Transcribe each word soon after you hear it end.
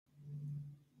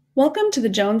Welcome to the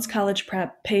Jones College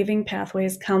Prep Paving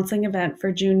Pathways counseling event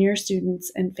for junior students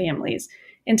and families.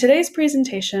 In today's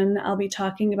presentation, I'll be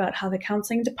talking about how the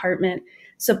counseling department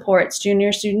supports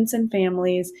junior students and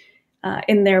families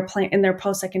in their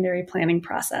post-secondary planning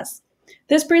process.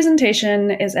 This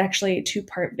presentation is actually a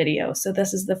two-part video. So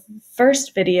this is the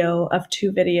first video of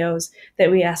two videos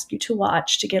that we ask you to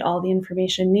watch to get all the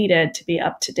information needed to be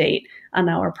up to date on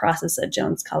our process at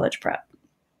Jones College Prep.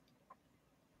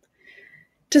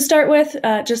 To start with,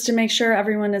 just to make sure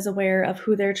everyone is aware of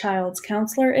who their child's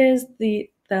counselor is, the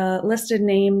listed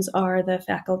names are the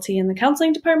faculty in the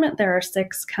counseling department. There are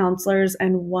 6 counselors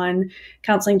and 1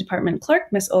 counseling department clerk,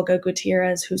 Ms. Olga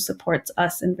Gutierrez, who supports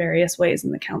us in various ways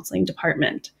in the counseling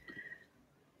department.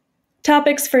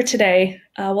 Topics for today,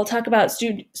 we'll talk about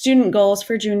student goals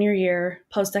for junior year,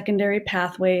 post-secondary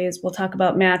pathways. We'll talk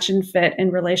about match and fit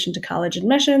in relation to college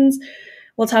admissions.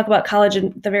 We'll talk about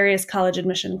the various college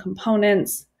admission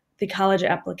components, the college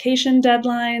application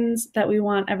deadlines that we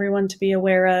want everyone to be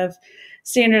aware of,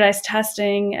 standardized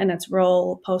testing and its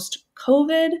role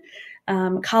post-COVID,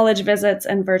 college visits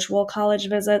and virtual college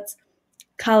visits,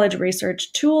 college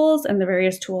research tools and the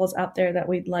various tools out there that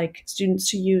we'd like students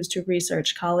to use to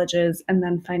research colleges, and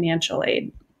then financial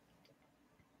aid.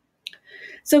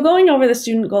 So going over the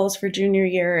student goals for junior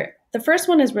year, the first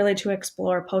one is really to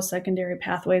explore post-secondary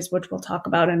pathways, which we'll talk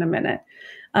about in a minute.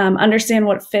 Understand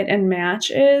what fit and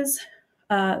match is.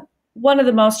 One of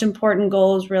the most important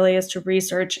goals really is to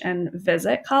research and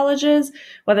visit colleges,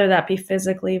 whether that be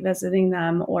physically visiting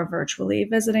them or virtually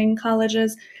visiting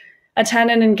colleges. Attend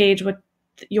and engage with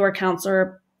your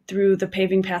counselor through the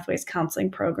Paving Pathways counseling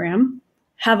program.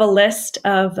 Have a list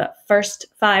of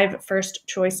 5 first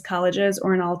choice colleges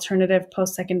or an alternative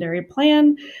post-secondary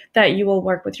plan that you will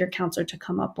work with your counselor to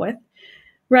come up with.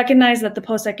 Recognize that the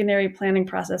post-secondary planning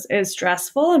process is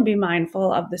stressful and be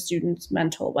mindful of the student's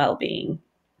mental well-being.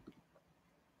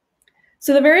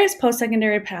 So the various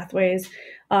post-secondary pathways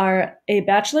are a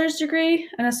bachelor's degree,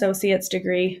 an associate's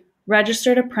degree,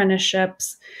 registered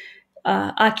apprenticeships,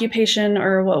 occupation,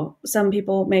 or what some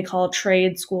people may call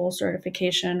trade school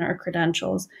certification or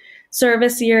credentials,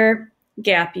 service year,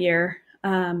 gap year,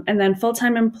 and then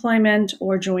full-time employment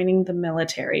or joining the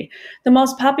military. The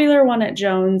most popular one at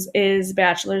Jones is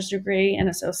bachelor's degree and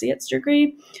associate's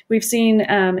degree. We've seen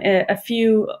a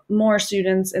few more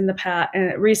students in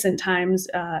the recent times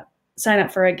sign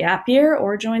up for a gap year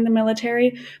or join the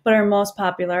military, but our most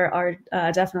popular are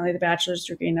definitely the bachelor's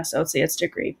degree and associate's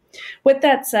degree. With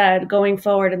that said, going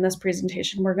forward in this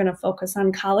presentation, we're going to focus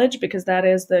on college because that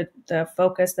is the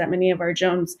focus that many of our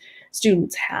Jones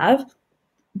students have.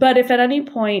 But if at any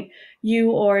point you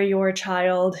or your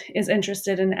child is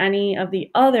interested in any of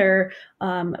the other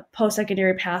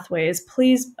post-secondary pathways,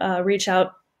 please reach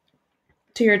out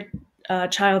to your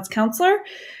child's counselor,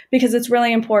 because it's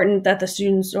really important that the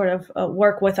students sort of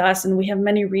work with us, and we have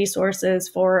many resources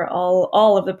for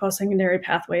all of the post-secondary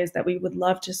pathways that we would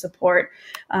love to support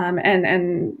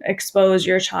and expose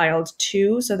your child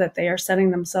to, so that they are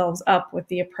setting themselves up with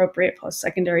the appropriate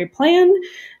post-secondary plan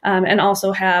and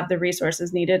also have the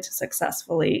resources needed to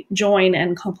successfully join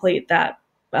and complete that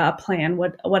plan,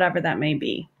 whatever that may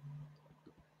be.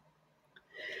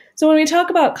 So when we talk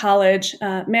about college,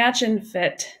 match and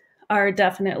fit are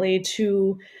definitely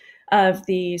 2 of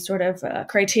the sort of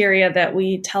criteria that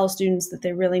we tell students that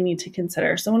they really need to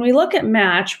consider. So when we look at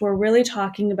match, we're really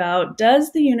talking about,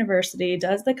 does the university,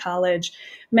 does the college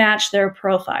match their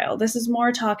profile? This is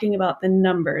more talking about the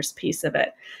numbers piece of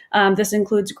it. This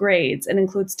includes grades, it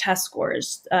includes test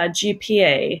scores,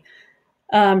 GPA,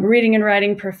 reading and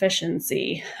writing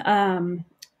proficiency.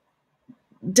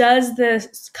 Does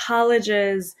the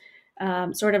college's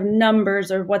sort of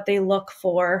numbers or what they look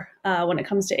for when it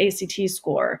comes to ACT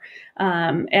score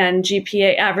and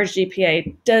GPA, average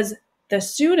GPA, does the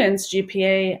student's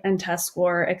GPA and test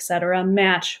score, et cetera,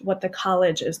 match what the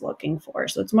college is looking for?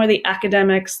 So it's more the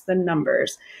academics, the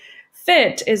numbers.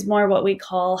 Fit is more what we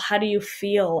call, how do you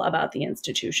feel about the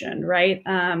institution, right?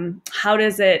 How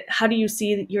do you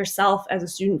see yourself as a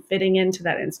student fitting into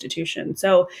that institution?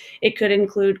 So it could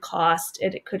include cost,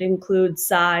 it could include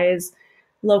size,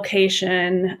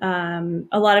 location.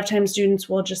 A lot of times students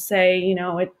will just say,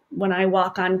 when I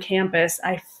walk on campus,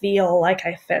 I feel like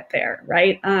I fit there,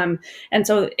 right? And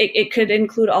so it could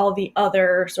include all the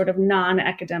other sort of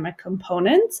non-academic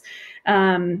components.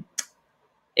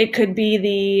 It could be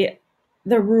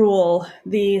the rural,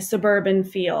 the suburban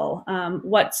feel,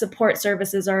 what support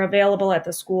services are available at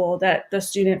the school that the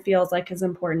student feels like is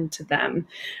important to them.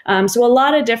 So a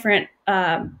lot of different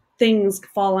things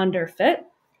fall under fit.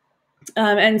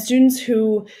 And students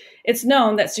who, it's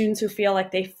known that students who feel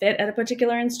like they fit at a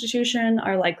particular institution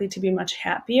are likely to be much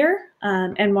happier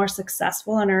and more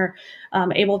successful and are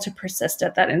able to persist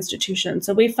at that institution.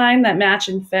 So we find that match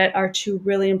and fit are two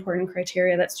really important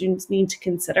criteria that students need to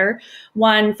consider.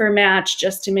 One, for match,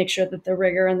 just to make sure that the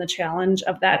rigor and the challenge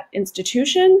of that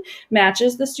institution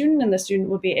matches the student, and the student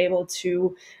will be able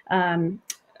to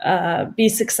be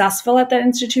successful at that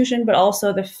institution, but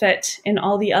also the fit in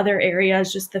all the other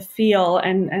areas, just the feel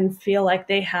and feel like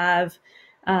they have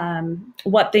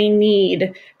what they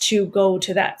need to go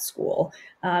to that school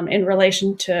in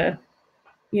relation to,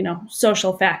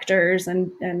 social factors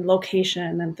and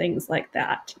location and things like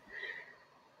that.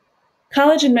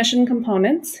 College admission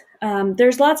components.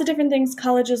 There's lots of different things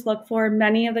colleges look for.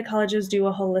 Many of the colleges do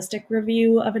a holistic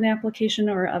review of an application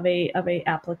or of a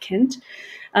applicant.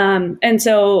 And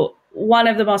so one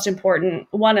of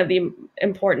the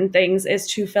important things is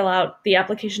to fill out the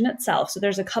application itself. So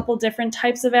there's a couple different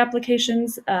types of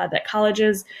applications that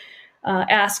colleges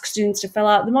ask students to fill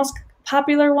out. The most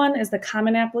popular one is the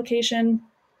common application,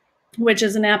 which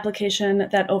is an application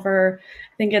that over,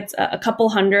 I think it's a couple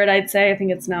hundred, I'd say, I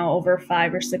think it's now over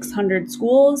 500 or 600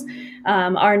 schools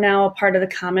are now a part of the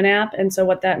Common App. And so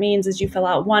what that means is you fill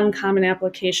out one common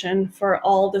application for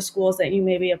all the schools that you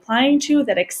may be applying to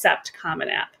that accept Common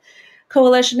App.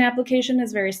 Coalition application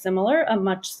is very similar. A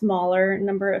much smaller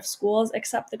number of schools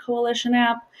accept the Coalition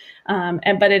app,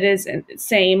 but it is the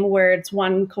same where it's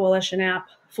one Coalition app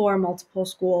for multiple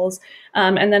schools,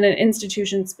 and then an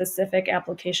institution-specific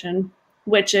application,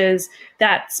 which is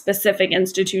that specific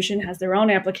institution has their own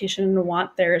application and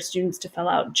want their students to fill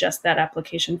out just that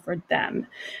application for them.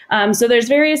 So there's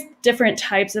various different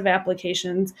types of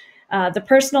applications. The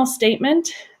personal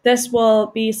statement, this will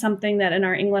be something that in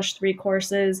our English 3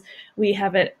 courses, we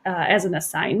have it as an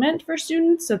assignment for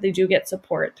students. So they do get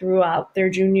support throughout their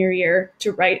junior year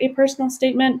to write a personal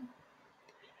statement.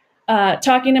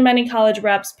 Talking to many college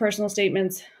reps, personal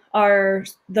statements are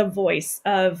the voice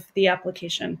of the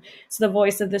application. It's the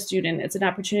voice of the student. It's an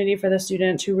opportunity for the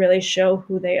student to really show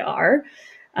who they are.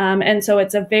 And so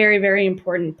it's a very, very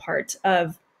important part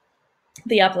of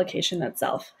the application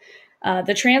itself.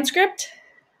 The transcript,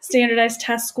 standardized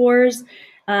test scores,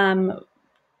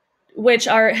 which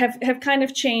have kind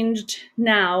of changed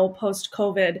now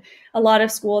post-COVID. A lot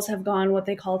of schools have gone what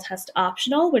they call test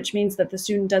optional, which means that the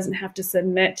student doesn't have to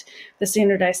submit the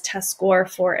standardized test score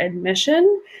for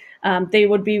admission. They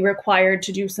would be required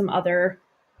to do some other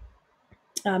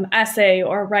essay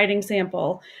or writing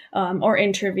sample or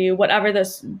interview, whatever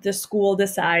the school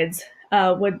decides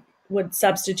would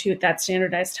substitute that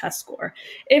standardized test score.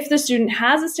 If the student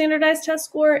has a standardized test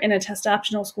score in a test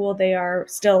optional school, they are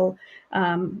still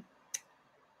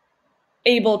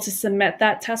able to submit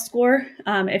that test score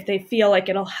if they feel like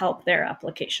it'll help their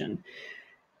application.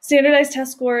 Standardized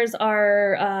test scores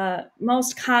are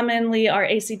most commonly are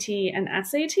ACT and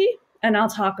SAT, and I'll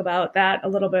talk about that a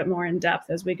little bit more in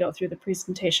depth as we go through the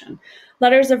presentation.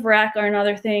 Letters of rec are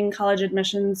another thing college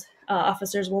admissions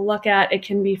officers will look at. It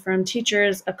can be from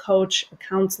teachers, a coach, a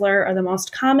counselor are the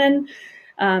most common.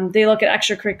 They look at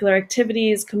extracurricular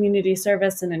activities, community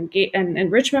service, and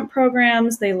enrichment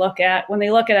programs. When they look at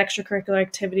extracurricular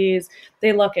activities,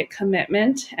 they look at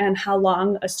commitment and how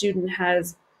long a student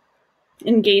has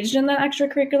engaged in that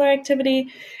extracurricular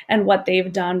activity and what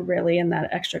they've done really in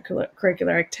that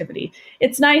extracurricular activity.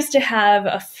 It's nice to have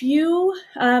a few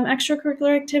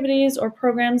extracurricular activities or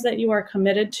programs that you are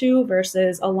committed to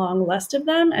versus a long list of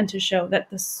them, and to show that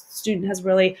the student has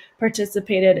really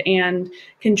participated and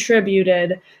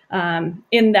contributed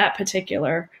in that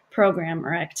particular program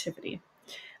or activity.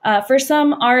 For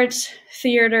some art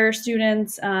theater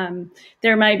students,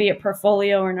 there might be a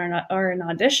portfolio or an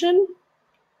audition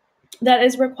that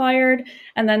is required,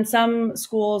 and then some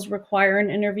schools require an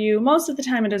interview. Most of the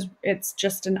time it's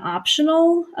just an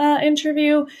optional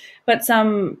interview, but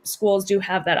some schools do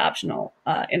have that optional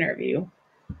interview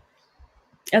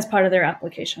as part of their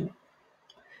application.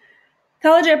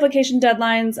 College application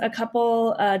deadlines, a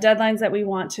couple deadlines that we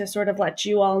want to sort of let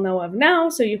you all know of now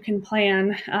so you can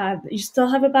plan. You still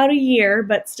have about a year,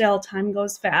 but still time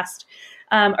goes fast.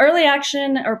 Early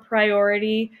action or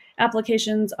priority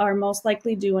applications are most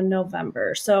likely due in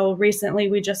November. So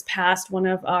recently we just passed one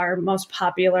of our most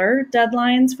popular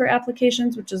deadlines for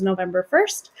applications, which is November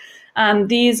 1st.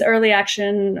 These early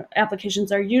action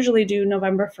applications are usually due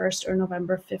November 1st or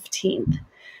November 15th.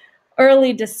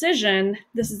 Early decision,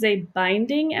 this is a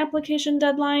binding application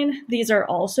deadline. These are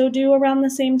also due around the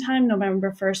same time,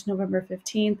 November 1st, November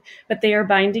 15th, but they are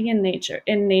binding in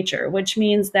nature, which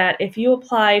means that if you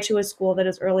apply to a school that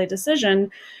is early decision,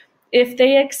 If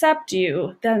they accept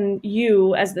you, then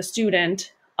you as the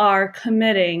student are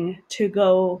committing to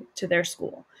go to their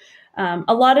school.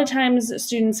 A lot of times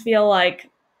students feel like,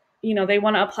 they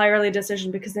want to apply early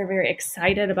decision because they're very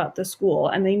excited about the school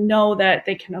and they know that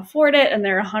they can afford it and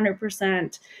they're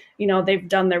 100%, they've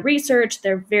done their research,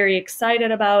 they're very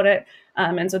excited about it.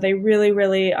 And so they really,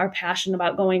 really are passionate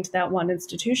about going to that one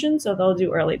institution, so they'll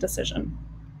do early decision.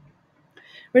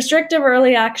 Restrictive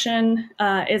early action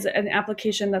is an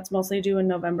application that's mostly due in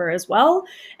November as well,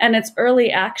 and it's early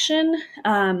action,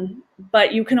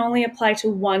 but you can only apply to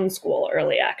one school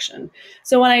early action.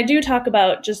 So when I do talk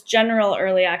about just general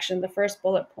early action, the first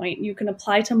bullet point, you can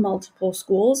apply to multiple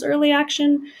schools early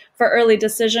action. For early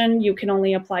decision, you can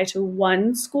only apply to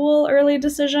one school early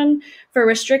decision. For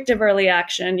restrictive early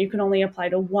action, you can only apply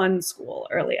to one school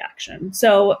early action.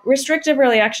 So restrictive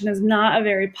early action is not a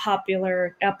very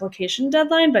popular application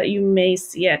deadline, but you may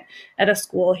see it at a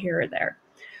school here or there.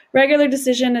 Regular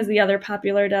decision is the other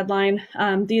popular deadline.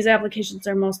 These applications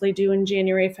are mostly due in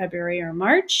January, February, or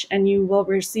March, and you will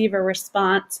receive a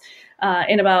response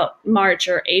in about March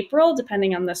or April,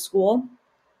 depending on the school.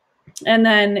 And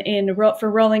then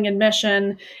for rolling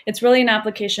admission, it's really an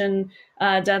application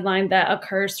deadline that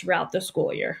occurs throughout the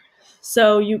school year.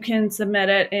 So you can submit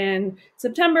it in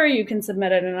September, you can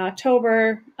submit it in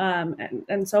October,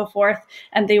 and so forth,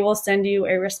 and they will send you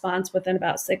a response within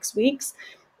about 6 weeks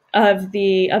of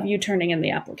you turning in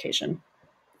the application.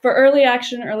 For early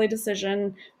action, early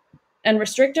decision, and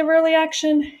restrictive early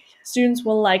action, students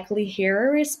will likely hear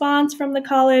a response from the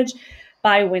college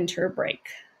by winter break.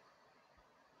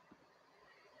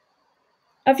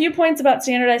 A few points about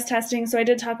standardized testing. So I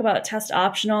did talk about test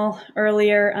optional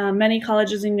earlier. Many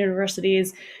colleges and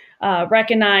universities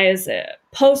recognize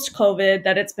post-COVID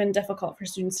that it's been difficult for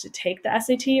students to take the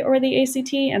SAT or the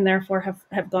ACT and therefore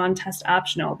have gone test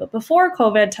optional. But before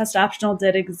COVID, test optional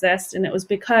did exist, and it was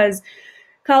because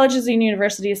colleges and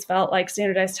universities felt like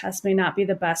standardized tests may not be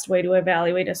the best way to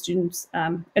evaluate a student's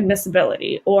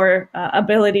admissibility or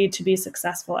ability to be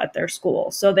successful at their school.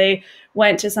 So they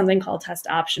went to something called test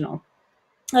optional.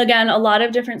 Again, a lot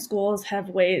of different schools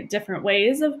have different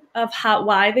ways of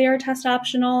why they are test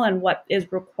optional and what is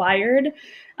required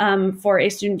for a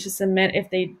student to submit if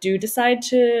they do decide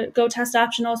to go test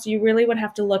optional. So you really would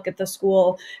have to look at the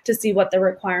school to see what the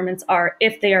requirements are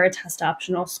if they are a test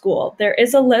optional school. There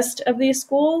is a list of these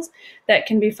schools that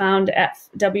can be found at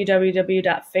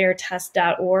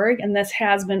www.fairtest.org, and this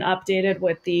has been updated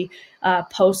with the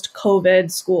post-COVID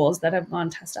schools that have gone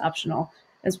test optional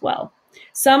as well.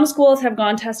 Some schools have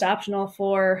gone test optional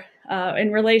for,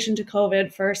 in relation to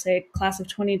COVID, for, say, class of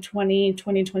 2020,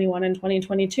 2021, and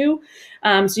 2022.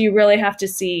 So you really have to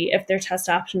see if they're test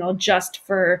optional just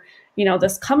for,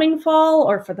 this coming fall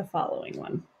or for the following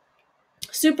one.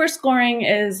 Super scoring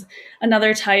is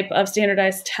another type of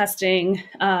standardized testing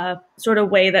sort of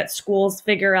way that schools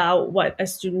figure out what a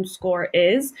student's score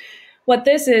is. What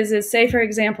this is, say, for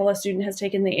example, a student has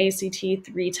taken the ACT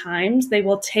 3 times. They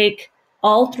will take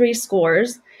all 3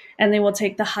 scores, and they will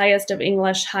take the highest of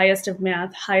English, highest of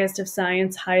math, highest of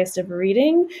science, highest of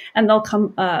reading, and they'll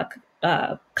come up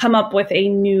with a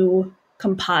new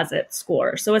composite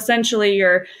score. So essentially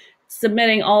you're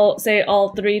submitting all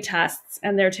 3 tests,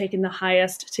 and they're taking the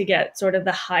highest to get sort of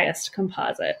the highest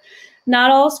composite.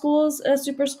 Not all schools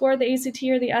super score the ACT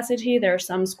or the SAT. There are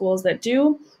some schools that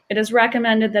do. It is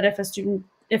recommended that if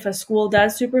a school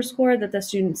does super score, that the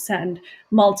students send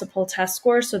multiple test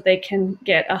scores so they can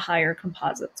get a higher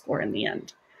composite score in the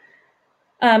end.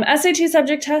 SAT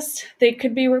subject tests, they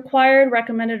could be required,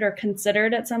 recommended, or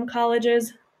considered at some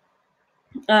colleges.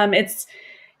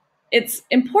 It's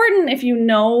important if you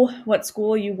know what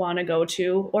school you want to go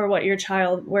to or where your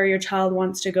child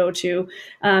wants to go to,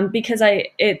 because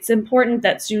it's important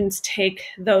that students take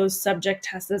those subject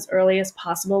tests as early as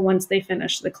possible once they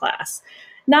finish the class.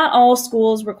 Not all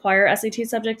schools require SAT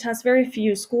subject tests. Very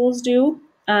few schools do.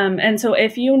 And so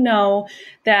if you know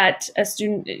that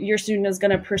your student is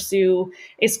going to pursue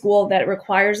a school that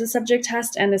requires a subject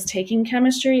test and is taking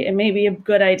chemistry, it may be a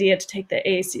good idea to take the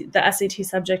SAT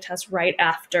subject test right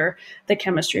after the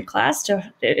chemistry class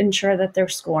to ensure that they're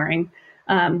scoring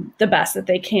the best that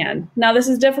they can. Now, this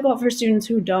is difficult for students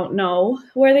who don't know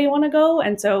where they want to go.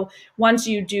 And so once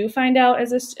you do find out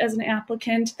as an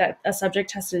applicant that a subject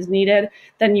test is needed,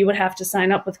 then you would have to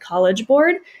sign up with College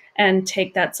Board and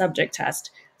take that subject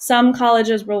test. Some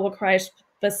colleges will require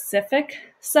specific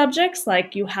subjects,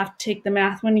 like you have to take the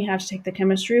math one, you have to take the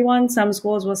chemistry one. Some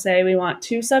schools will say we want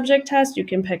 2 subject tests. You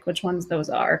can pick which ones those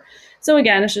are. So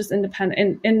again, it's just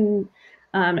independent.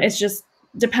 It's just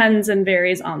depends and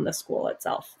varies on the school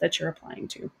itself that you're applying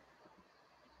to.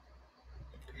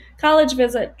 College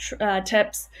visit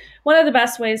tips. One of the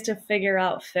best ways to figure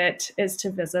out fit is to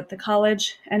visit the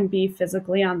college and be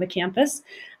physically on the campus.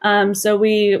 So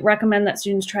we recommend that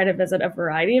students try to visit a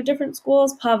variety of different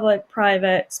schools: public,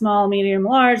 private, small, medium,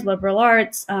 large, liberal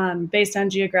arts, based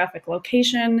on geographic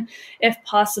location, if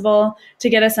possible, to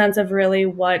get a sense of really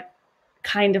what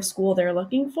kind of school they're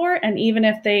looking for. And even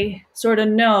if they sort of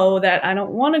know that I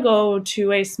don't want to go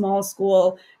to a small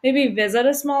school, maybe visit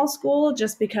a small school,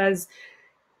 just because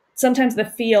sometimes the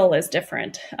feel is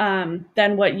different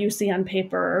than what you see on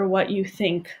paper or what you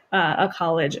think a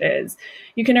college is.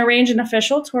 You can arrange an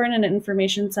official tour and an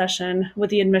information session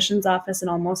with the admissions office in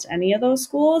almost any of those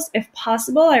schools. If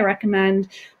possible, I recommend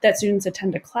that students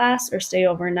attend a class or stay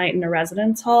overnight in a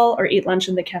residence hall or eat lunch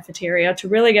in the cafeteria to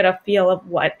really get a feel of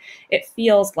what it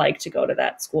feels like to go to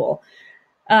that school.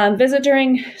 Visit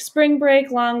during spring break,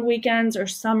 long weekends, or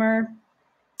summer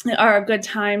are good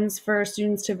times for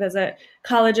students to visit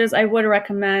colleges. I would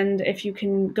recommend, if you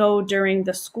can go during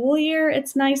the school year,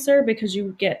 it's nicer because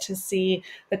you get to see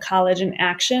the college in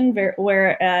action,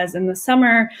 whereas in the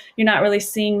summer, you're not really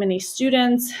seeing many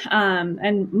students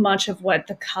and much of what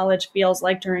the college feels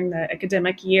like during the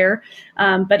academic year.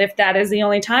 But if that is the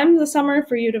only time in the summer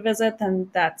for you to visit, then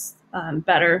that's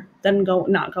better than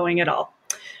not going at all.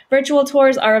 Virtual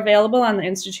tours are available on the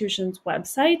institution's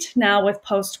website. Now, with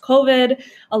post-COVID,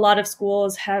 a lot of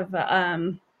schools have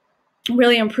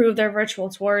really improved their virtual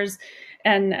tours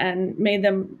and made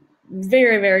them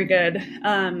very, very good.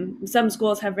 Some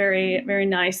schools have very, very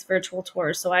nice virtual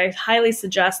tours. So I highly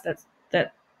suggest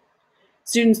that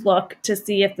students look to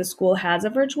see if the school has a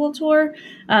virtual tour.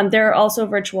 There are also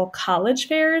virtual college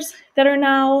fairs that are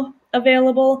now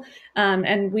available.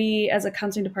 And we, as a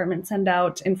counseling department, send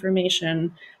out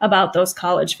information about those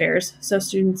college fairs so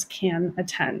students can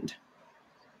attend.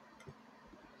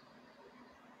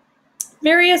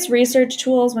 Various research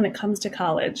tools when it comes to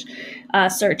college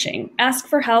searching. Ask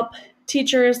for help.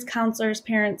 Teachers, counselors,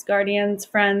 parents, guardians,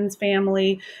 friends,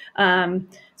 family,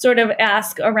 sort of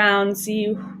ask around, see,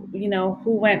 who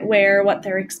went where, what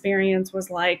their experience was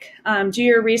like. Do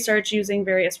your research using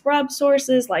various web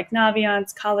sources like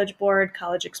Naviance, College Board,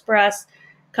 College Express,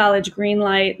 College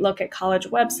Greenlight. Look at college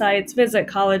websites, visit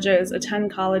colleges,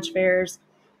 attend college fairs.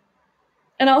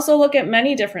 And also look at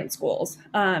many different schools.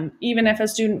 Even if a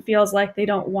student feels like they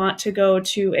don't want to go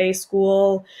to a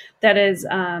school that is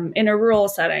in a rural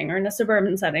setting or in a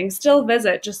suburban setting, still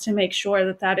visit just to make sure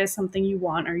that that is something you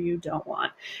want or you don't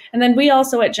want. And then we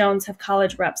also at Jones have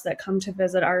college reps that come to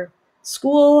visit our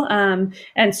school, and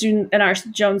our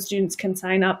Jones students can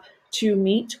sign up to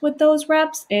meet with those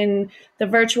reps. In the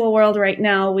virtual world right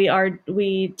now,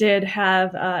 we did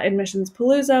have Admissions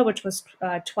Palooza, which was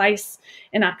twice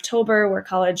in October, where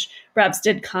college reps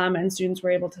did come and students were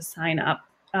able to sign up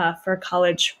for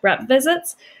college rep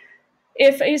visits.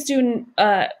 If a student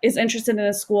is interested in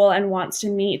a school and wants to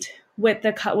meet with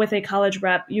a college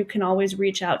rep, you can always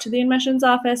reach out to the admissions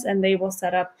office and they will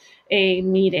set up a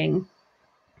meeting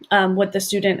with the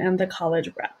student and the college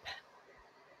rep.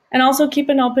 And also keep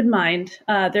an open mind.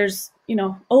 There's,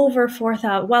 well over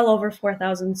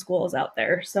 4,000 schools out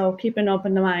there. So keep an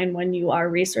open mind when you are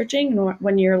researching and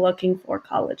when you're looking for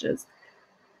colleges.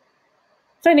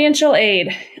 Financial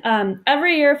aid.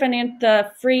 Every year, the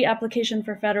free application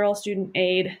for federal student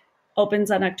aid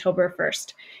opens on October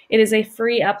 1st. It is a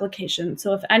free application.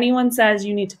 So if anyone says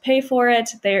you need to pay for it,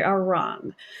 they are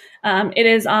wrong. It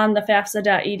is on the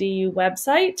fafsa.edu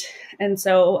website, and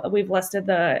so we've listed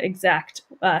the exact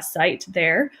site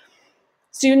there.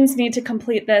 Students need to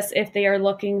complete this if they are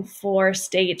looking for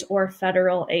state or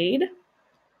federal aid,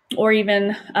 or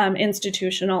even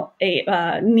institutional aid,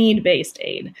 need-based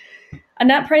aid. A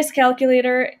net price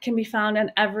calculator can be found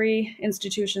on every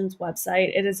institution's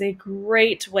website. It is a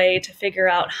great way to figure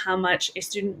out how much a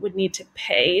student would need to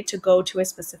pay to go to a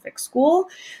specific school.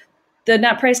 The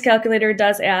net price calculator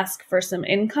does ask for some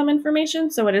income information,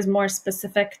 so it is more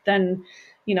specific than,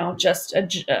 just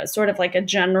a sort of like a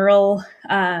general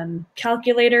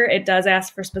calculator. It does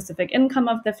ask for specific income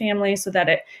of the family, so that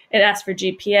it asks for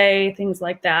GPA, things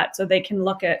like that, so they can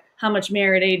look at how much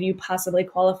merit aid you possibly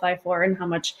qualify for and how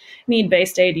much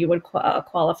need-based aid you would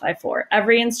qualify for.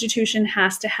 Every institution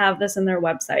has to have this in their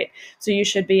website, so you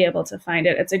should be able to find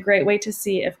it. It's a great way to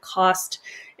see if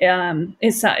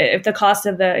if the cost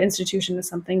of the institution is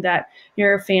something that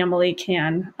your family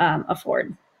can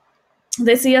afford.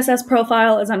 The CSS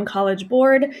profile is on College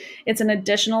Board. It's an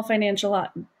additional financial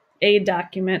aid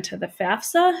document to the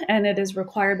FAFSA, and it is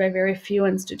required by very few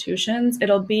institutions.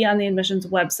 It'll be on the admissions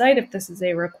website if this is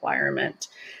a requirement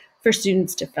for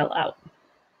students to fill out.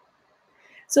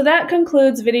 So that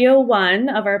concludes video 1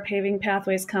 of our Paving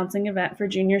Pathways counseling event for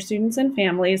junior students and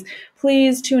families.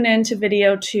 Please tune in to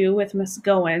video 2 with Ms.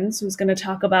 Goins, who's going to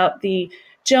talk about the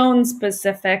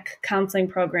Jones-specific counseling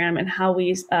program and how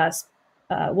we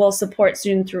will support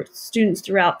students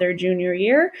throughout their junior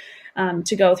year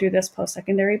to go through this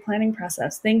post-secondary planning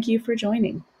process. Thank you for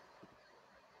joining.